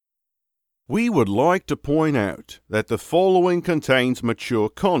We would like to point out that the following contains mature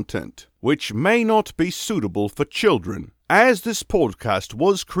content, which may not be suitable for children, as this podcast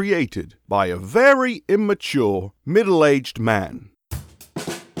was created by a very immature, middle-aged man.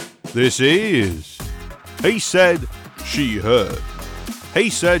 This is He Said, She Heard. He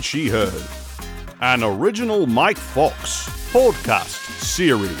Said, She Heard. An original Mike Fox podcast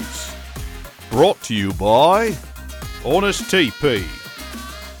series. Brought to you by Honest TP.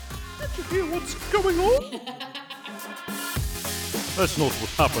 Did you hear what's going on? That's not what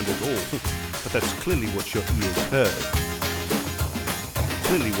happened at all. But that's clearly what your ears heard.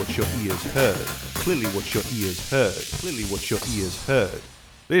 Clearly what your ears heard. Clearly what your ears heard. Clearly what your ears heard.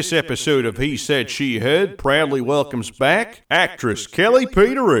 This episode of He Said, She Heard proudly welcomes back actress Kelly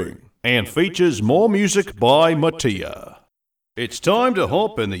Petering and features more music by Mattia. It's time to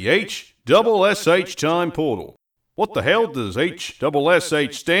hop in the HSSH time portal. What the hell does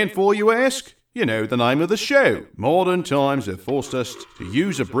HSSH stand for, you ask? You know, the name of the show. Modern times have forced us to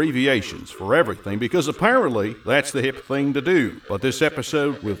use abbreviations for everything because apparently that's the hip thing to do. But this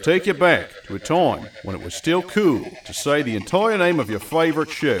episode will take you back to a time when it was still cool to say the entire name of your favorite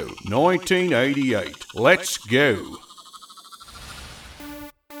show, 1988. Let's go.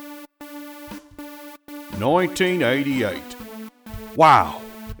 1988. Wow,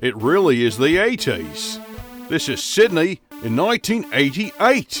 it really is the 80s. This is Sydney in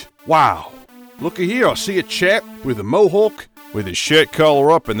 1988. Wow. Looky here, I see a chap with a mohawk, with his shirt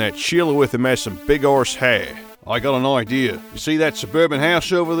collar up, and that Sheila with him has some big arse hair. I got an idea. You see that suburban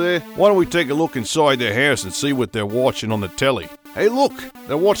house over there? Why don't we take a look inside their house and see what they're watching on the telly? Hey look,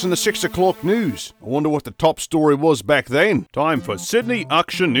 they're watching the 6 o'clock news. I wonder what the top story was back then. Time for Sydney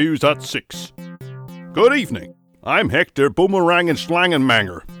Action News at 6. Good evening. I'm Hector Boomerang and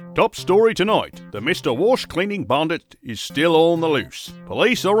Slangenmanger. Top story tonight, the Mr. Wash cleaning bandit is still on the loose.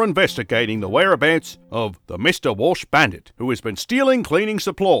 Police are investigating the whereabouts of the Mr. Wash bandit, who has been stealing cleaning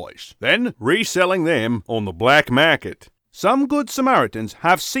supplies, then reselling them on the black market. Some good Samaritans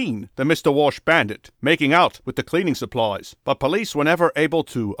have seen the Mr. Wash bandit making out with the cleaning supplies, but police were never able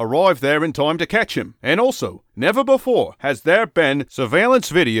to arrive there in time to catch him. And also, never before has there been surveillance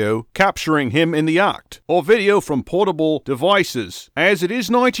video capturing him in the act, or video from portable devices, as it is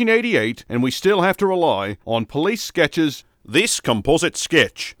 1988 and we still have to rely on police sketches. This composite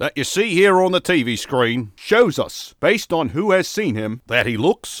sketch that you see here on the TV screen shows us, based on who has seen him, that he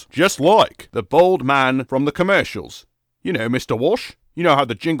looks just like the bald man from the commercials. You know, Mr. Wash. You know how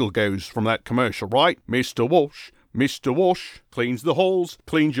the jingle goes from that commercial, right? Mr. Wash, cleans the halls,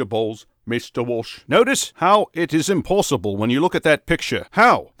 cleans your balls, Mr. Wash. Notice how it is impossible when you look at that picture.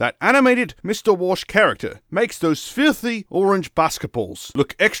 How that animated Mr. Wash character makes those filthy orange basketballs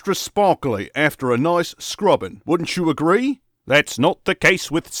look extra sparkly after a nice scrubbing. Wouldn't you agree? That's not the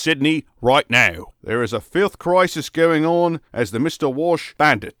case with Sydney right now. There is a filth crisis going on as the Mr. Wash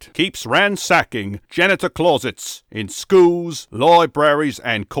bandit keeps ransacking janitor closets in schools, libraries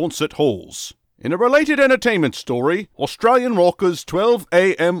and concert halls. In a related entertainment story, Australian rockers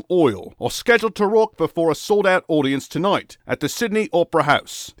 12am Oil are scheduled to rock before a sold-out audience tonight at the Sydney Opera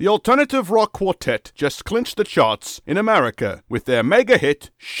House. The alternative rock quartet just clinched the charts in America with their mega hit,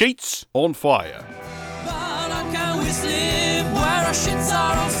 Sheets on Fire. Our shits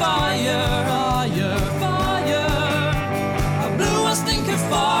are on fire, fire. I blew a stinking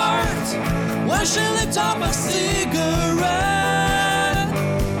fart when she lit up a cigarette.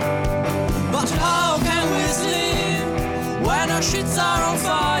 But how can we sleep when our shits are on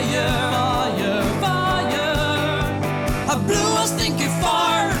fire, fire? I blew a stinking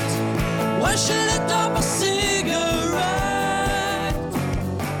fart when she lit up a cigarette.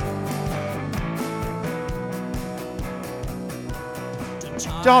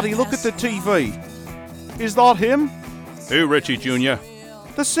 Daddy, look at the TV. Is that him? Who, Richie Jr.?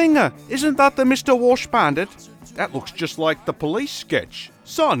 The singer. Isn't that the Mr. Wash bandit? That looks just like the police sketch.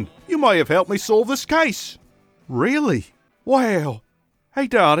 Son, you may have helped me solve this case. Really? Wow. Hey,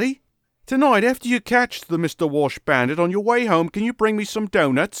 Daddy. Tonight, after you catch the Mr. Wash bandit on your way home, can you bring me some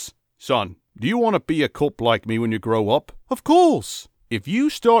donuts? Son, do you want to be a cop like me when you grow up? Of course. If you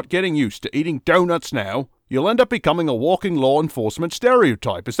start getting used to eating donuts now, you'll end up becoming a walking law enforcement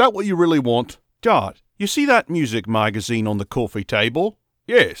stereotype. Is that what you really want? Dad, you see that music magazine on the coffee table?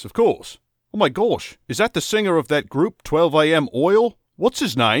 Yes, of course. Oh my gosh, is that the singer of that group, 12am Oil? What's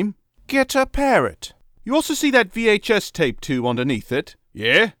his name? Get a Parrot. You also see that VHS tape too underneath it?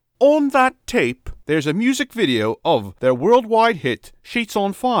 Yeah? On that tape, there's a music video of their worldwide hit, Sheets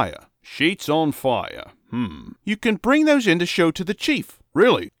on Fire. Sheets on Fire. You can bring those in to show to the chief.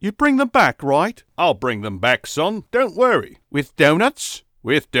 Really? You bring them back, right? I'll bring them back, son. Don't worry. With donuts?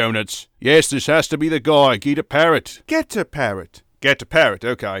 With donuts. Yes, this has to be the guy. Get a parrot. Get a parrot. Get a parrot,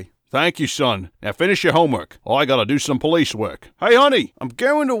 okay. Thank you, son. Now finish your homework. I gotta do some police work. Hey, honey, I'm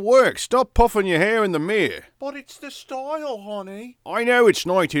going to work. Stop puffing your hair in the mirror. But it's the style, honey. I know it's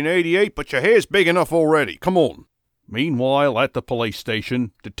 1988, but your hair's big enough already. Come on. Meanwhile, at the police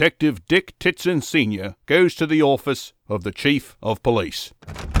station, Detective Dick Titson Sr. goes to the office of the Chief of Police.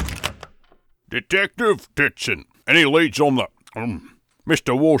 Detective Titson, any leads on the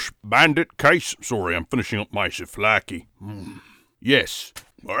Mr. Walsh bandit case? Sorry, I'm finishing up my souvlaki. Yes.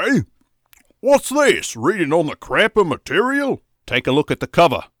 Hey? What's this? Reading on the crapper material? Take a look at the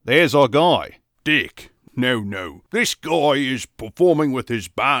cover. There's our guy, Dick. No. This guy is performing with his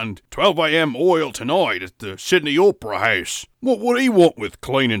band 12 a.m. Oil tonight at the Sydney Opera House. What would he want with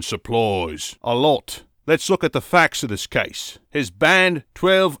cleaning supplies? A lot. Let's look at the facts of this case. His band,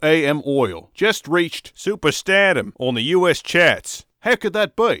 12 a.m. Oil, just reached superstardom on the US charts. How could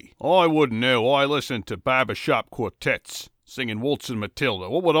that be? I wouldn't know. I listen to barbershop quartets singing Waltz and Matilda.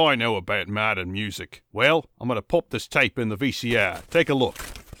 What would I know about modern music? Well, I'm going to pop this tape in the VCR. Take a look.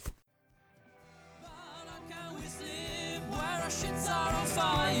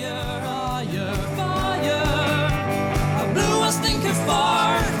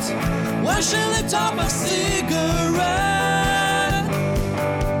 Where she lit up a cigarette.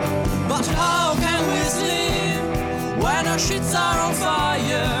 But how can we sleep when our sheets are on fire?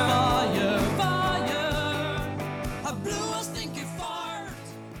 I blew a stinky fart.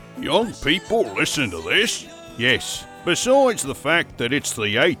 Young people, listen to this. Yes. Besides the fact that it's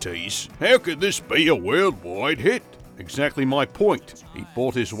the 80s, how could this be a worldwide hit? Exactly my point. He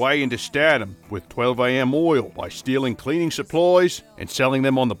bought his way into stardom with 12 a.m. Oil by stealing cleaning supplies and selling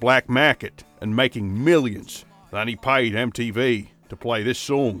them on the black market and making millions. Then he paid MTV to play this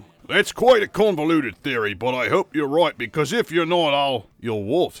song. That's quite a convoluted theory, but I hope you're right, because if you're not, you'll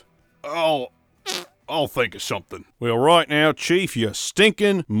what? I'll think of something. Well, right now, Chief, you're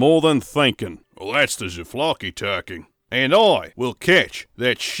stinking more than thinking. Well, that's the Zuflaki talking. And I will catch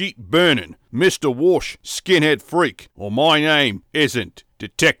that sheet-burning Mr. Walsh skinhead freak, or my name isn't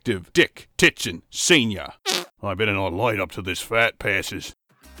Detective Dick Titson Sr. I better not light up to this fat passes.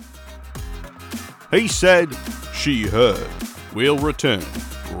 He said, she heard. We'll return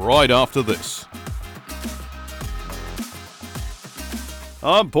right after this.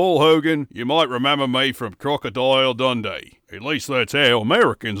 I'm Paul Hogan. You might remember me from Crocodile Dundee. At least that's how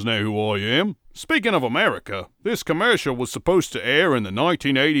Americans know who I am. Speaking of America, this commercial was supposed to air in the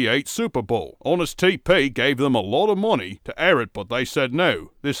 1988 Super Bowl. Honest TP gave them a lot of money to air it, but they said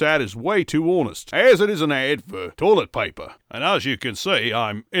no. This ad is way too honest, as it is an ad for toilet paper. And as you can see,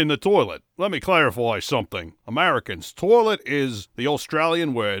 I'm in the toilet. Let me clarify something. Americans, toilet is the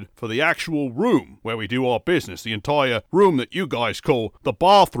Australian word for the actual room where we do our business, the entire room that you guys call the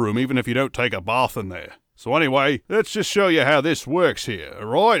bathroom, even if you don't take a bath in there. So anyway, let's just show you how this works here,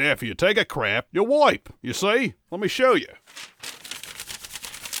 alright? After you take a crap, you wipe, you see? Let me show you.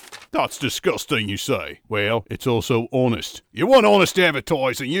 That's disgusting, you say. Well, it's also honest. You want honest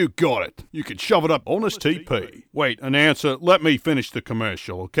advertising, you got it. You can shove it up Honest TP. Wait, announcer, let me finish the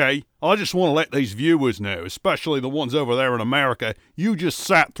commercial, okay? I just want to let these viewers know, especially the ones over there in America, you just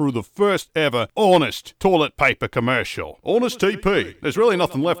sat through the first ever honest toilet paper commercial. Honest TP. There's really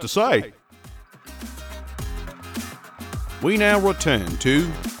nothing left to say. We now return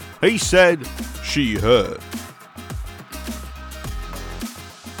to He Said, She Heard.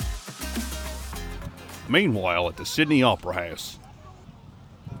 Meanwhile, at the Sydney Opera House.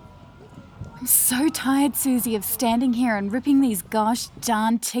 I'm so tired, Susie, of standing here and ripping these gosh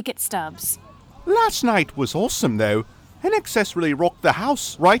darn ticket stubs. Last night was awesome, though. INXS really rocked the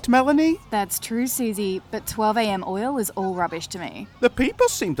house, right, Melanie? That's true, Susie, but 12 a.m. Oil is all rubbish to me. The people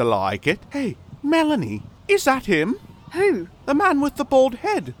seem to like it. Hey, Melanie, is that him? Who? The man with the bald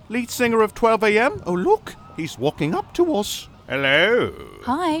head, lead singer of 12 a.m. Oh, look, he's walking up to us. Hello.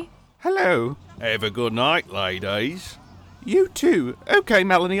 Hi. Hello. Have a good night, ladies. You too. Okay,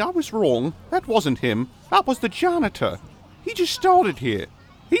 Melanie, I was wrong. That wasn't him. That was the janitor. He just started here.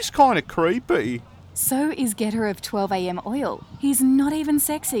 He's kind of creepy. So is getter of 12 a.m. Oil. He's not even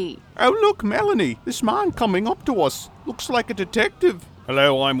sexy. Oh, look, Melanie, this man coming up to us. Looks like a detective.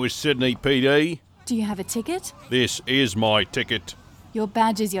 Hello, I'm with Sydney PD. Do you have a ticket? This is my ticket. Your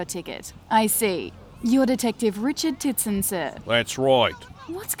badge is your ticket. I see. You're Detective Richard Titson, sir. That's right.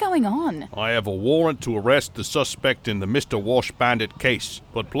 What's going on? I have a warrant to arrest the suspect in the Mr. Walsh bandit case,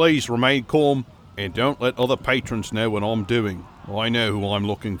 but please remain calm and don't let other patrons know what I'm doing. I know who I'm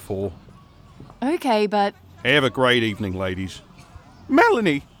looking for. Okay, but... Have a great evening, ladies.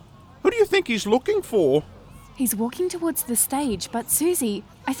 Melanie, who do you think he's looking for? He's walking towards the stage, but Susie,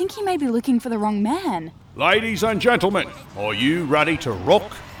 I think he may be looking for the wrong man. Ladies and gentlemen, are you ready to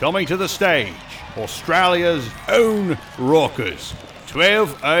rock? Coming to the stage, Australia's own rockers,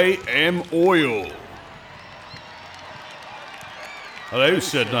 12 AM Oil. Hello,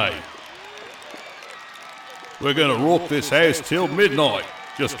 Sydney. We're gonna rock this house till midnight.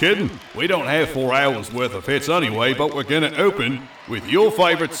 Just kidding, we don't have 4 hours worth of hits anyway, but we're gonna open with your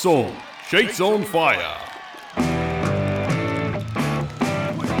favourite song, Sheets on Fire.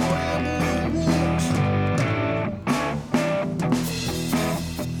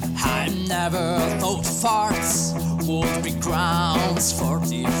 I never thought farts would be grounds for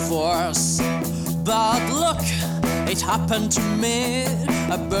divorce, but look, it happened to me.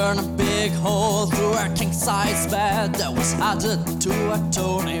 I burned a big hole through a king-size bed that was added to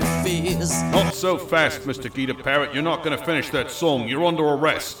attorney fees. Not so fast, Mr. Gita Parrott. You're not going to finish that song. You're under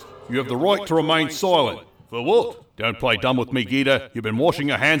arrest. You have the right to remain silent. For what? Don't play dumb with me, Gita. You've been washing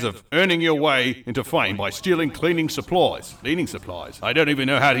your hands of earning your way into fame by stealing cleaning supplies. Cleaning supplies? I don't even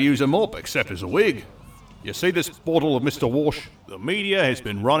know how to use a mop except as a wig. You see this bottle of Mr. Wash? The media has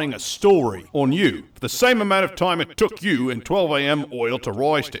been running a story on you for the same amount of time it took you and 12 AM Oil to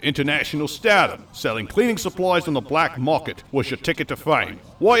rise to international stardom. Selling cleaning supplies on the black market was your ticket to fame.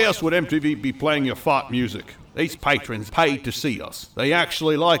 Why else would MTV be playing your fart music? These patrons paid to see us. They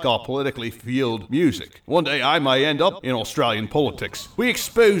actually like our politically fueled music. One day I may end up in Australian politics. We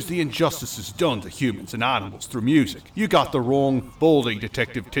expose the injustices done to humans and animals through music. You got the wrong baldy,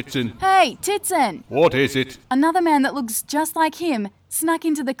 Detective Titson. Hey, Titson! What is it? Another man that looks just like him snuck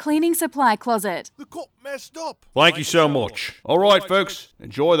into the cleaning supply closet. The cop messed up. Thank you so much. All right, folks,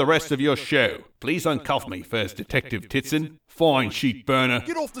 enjoy the rest of your show. Please uncuff me first, Detective Titson. Fine sheet burner.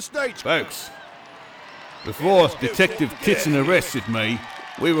 Get off the stage. Folks, before Detective Titson arrested me,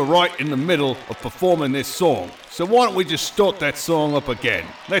 we were right in the middle of performing this song. So why don't we just start that song up again?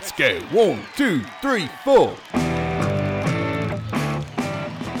 Let's go. 1, 2, 3, 4.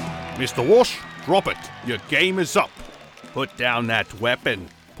 Mr. Wash, drop it. Your game is up. Put down that weapon.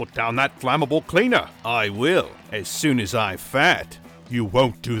 Put down that flammable cleaner. I will, as soon as I fat. You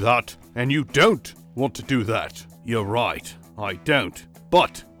won't do that, and you don't want to do that. You're right, I don't.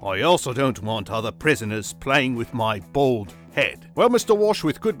 But I also don't want other prisoners playing with my bald head. Well, Mr. Wash,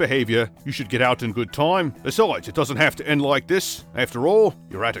 with good behavior, you should get out in good time. Besides, it doesn't have to end like this. After all,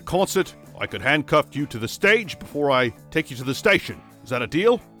 you're at a concert. I could handcuff you to the stage before I take you to the station. Is that a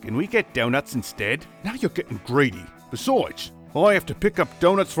deal? Can we get donuts instead? Now you're getting greedy. Besides, I have to pick up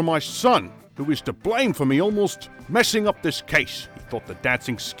donuts for my son, who is to blame for me almost messing up this case. He thought the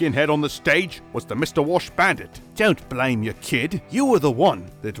dancing skinhead on the stage was the Mr. Wash bandit. Don't blame your kid. You were the one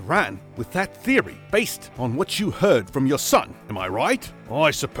that ran with that theory based on what you heard from your son. Am I right?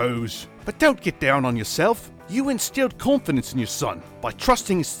 I suppose. But don't get down on yourself. You instilled confidence in your son by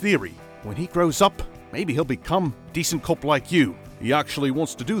trusting his theory. When he grows up, maybe he'll become a decent cop like you. He actually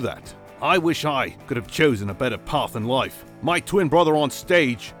wants to do that. I wish I could have chosen a better path in life. My twin brother on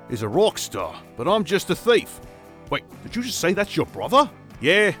stage is a rock star, but I'm just a thief. Wait, did you just say that's your brother?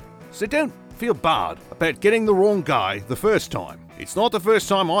 Yeah, so don't feel bad about getting the wrong guy the first time. It's not the first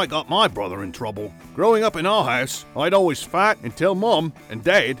time I got my brother in trouble. Growing up in our house, I'd always fight and tell Mom and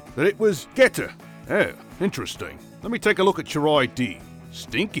Dad that it was Getter. Oh, interesting. Let me take a look at your ID.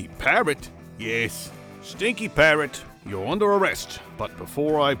 Stinky Parrot? Yes, Stinky Parrot. You're under arrest, but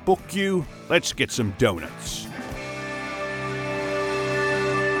before I book you, let's get some donuts.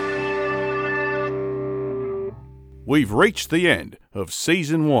 We've reached the end of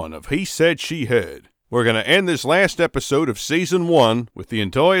Season 1 of He Said, She Heard. We're going to end this last episode of Season 1 with the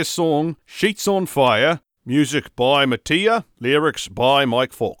entire song, Sheets on Fire, music by Mattia, lyrics by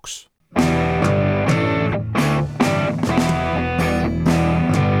Mike Fox.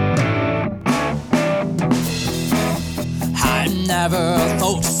 Never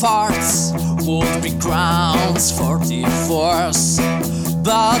thought farts would be grounds for divorce,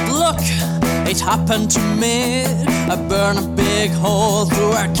 but look, it happened to me. I burned a big hole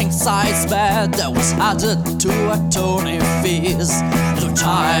through a king-size bed that was added to attorney fees. The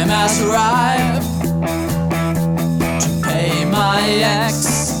time has arrived to pay my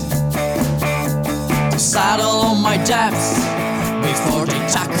ex, to settle all my debts before they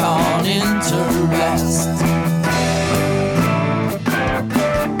tack on interest.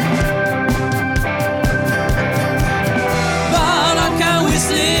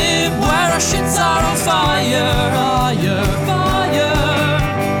 Shits are on fire, fire, fire.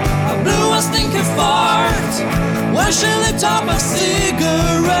 I blew a stinking fart when she lit up a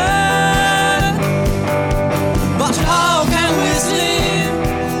cigarette. But how can we sleep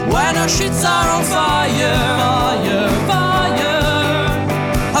when our shits are on fire?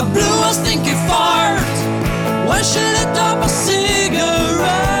 I blew a stinky fart when she lit up a cigarette.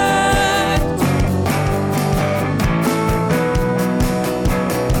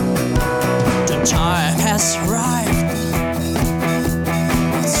 The time has arrived.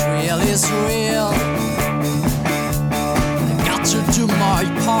 What's real is real. I got to do my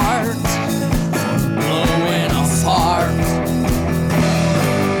part for blowing a fart.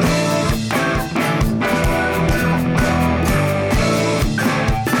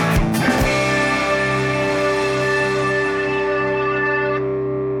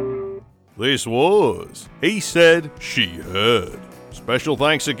 This was He Said, She Heard. Special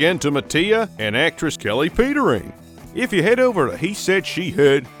thanks again to Mattia and actress Kelly Petering. If you head over to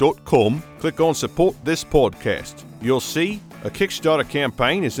hesaidSheheard.com, click on Support This Podcast. You'll see a Kickstarter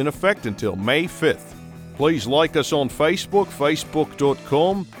campaign is in effect until May 5th. Please like us on Facebook,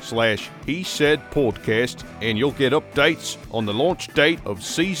 facebook.com/HeSaidPodcast, and you'll get updates on the launch date of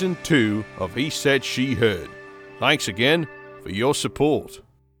Season 2 of He Said, She Heard. Thanks again for your support.